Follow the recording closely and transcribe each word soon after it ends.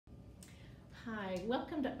Hi,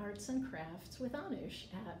 welcome to Arts and Crafts with Anush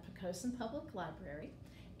at Poquoson Public Library.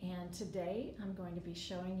 And today I'm going to be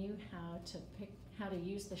showing you how to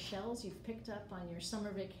use the shells you've picked up on your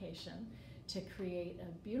summer vacation to create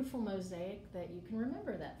a beautiful mosaic that you can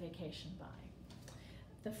remember that vacation by.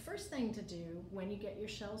 The first thing to do when you get your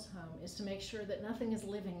shells home is to make sure that nothing is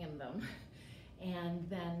living in them. And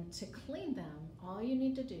then to clean them, all you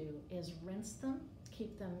need to do is rinse them,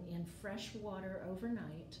 keep them in fresh water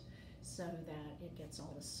overnight so that it gets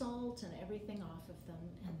all the salt and everything off of them,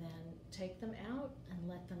 and then take them out and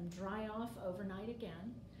let them dry off overnight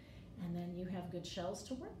again, and then you have good shells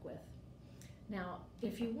to work with. Now,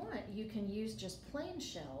 if you want, you can use just plain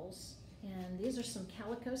shells, and these are some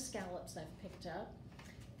calico scallops I've picked up.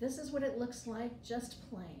 This is what it looks like, just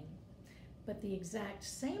plain. But the exact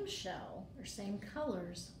same shell, or same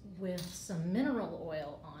colors, with some mineral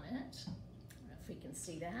oil on it, I don't know if we can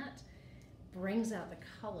see that, brings out the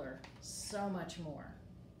color so much more.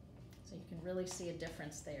 So you can really see a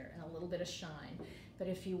difference there and a little bit of shine. But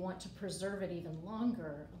if you want to preserve it even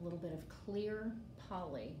longer, a little bit of clear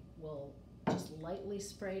poly will just lightly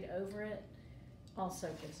sprayed over it. Also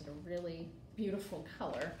gives it a really beautiful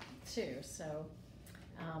color too. So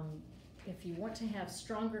if you want to have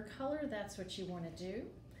stronger color, that's what you want to do.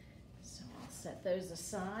 So I'll set those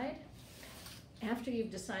aside. After you've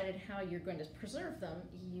decided how you're going to preserve them,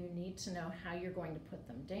 you need to know how you're going to put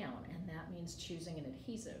them down, and that means choosing an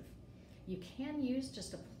adhesive. You can use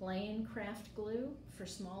just a plain craft glue for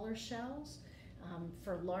smaller shells.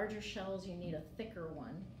 For larger shells, you need a thicker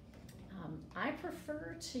one. I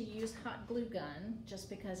prefer to use hot glue gun just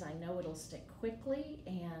because I know it'll stick quickly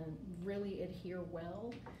and really adhere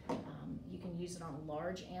well. You can use it on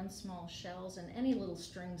large and small shells, and any little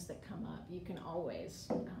strings that come up, you can always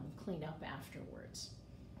clean up afterwards.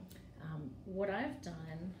 What I've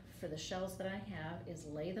done for the shells that I have is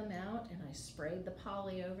lay them out, and I sprayed the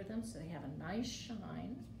poly over them so they have a nice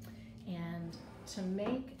shine. And to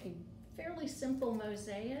make a fairly simple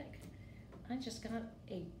mosaic, I just got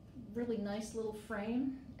a really nice little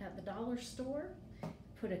frame at the dollar store,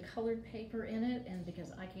 put a colored paper in it, and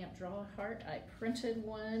because I can't draw a heart, I printed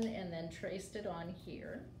one and then traced it on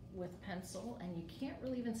here with pencil, and you can't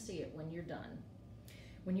really even see it when you're done.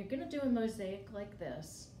 When you're going to do a mosaic like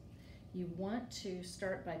this, you want to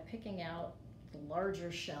start by picking out the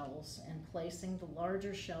larger shells and placing the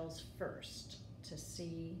larger shells first to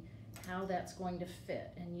see how that's going to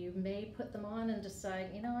fit. And you may put them on and decide,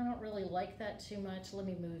 you know, I don't really like that too much, let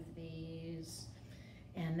me move these.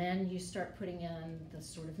 And then you start putting in the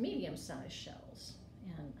sort of medium-sized shells.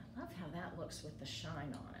 And I love how that looks with the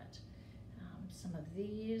shine on it. Some of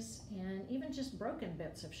these, and even just broken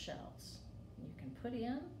bits of shells, you can put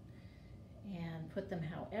in and put them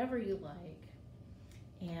however you like.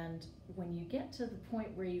 And when you get to the point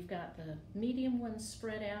where you've got the medium ones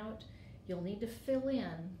spread out, you'll need to fill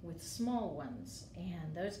in with small ones,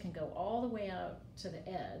 and those can go all the way out to the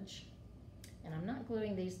edge. And I'm not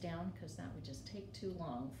gluing these down because that would just take too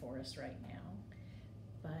long for us right now,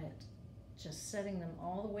 but just setting them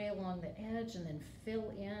all the way along the edge and then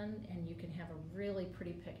fill in, and you can have a really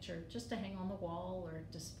pretty picture just to hang on the wall or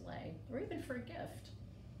display, or even for a gift.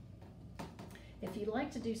 If you'd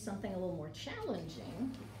like to do something a little more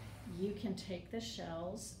challenging, you can take the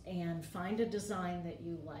shells and find a design that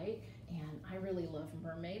you like. And I really love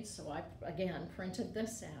mermaids, so I, again, printed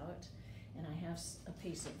this out. And I have a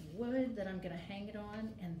piece of wood that I'm going to hang it on,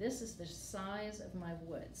 and this is the size of my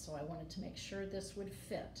wood, so I wanted to make sure this would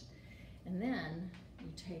fit. And then you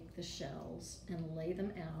take the shells and lay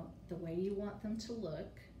them out the way you want them to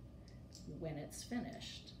look when it's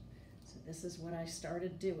finished. So this is what I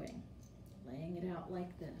started doing, laying it out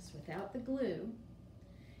like this without the glue.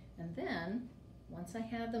 And then, once I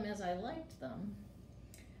had them as I liked them,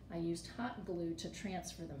 I used hot glue to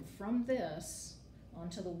transfer them from this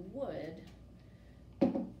onto the wood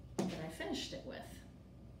that I finished it with.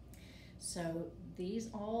 So these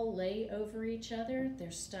all lay over each other.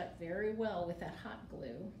 They're stuck very well with that hot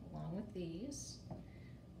glue, along with these.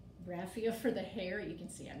 Raffia for the hair, you can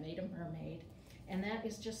see I made a mermaid. And that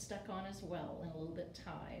is just stuck on as well and a little bit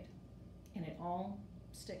tied. And it all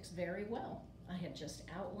sticks very well. I had just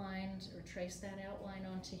outlined or traced that outline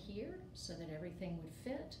onto here so that everything would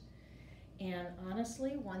fit. And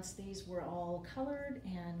honestly, once these were all colored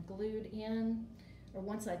and glued in, or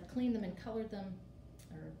once I'd cleaned them and colored them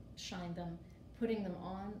or shined them, putting them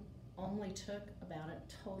on only took about a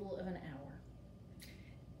total of an hour.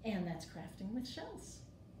 And that's crafting with shells.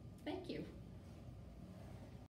 Thank you.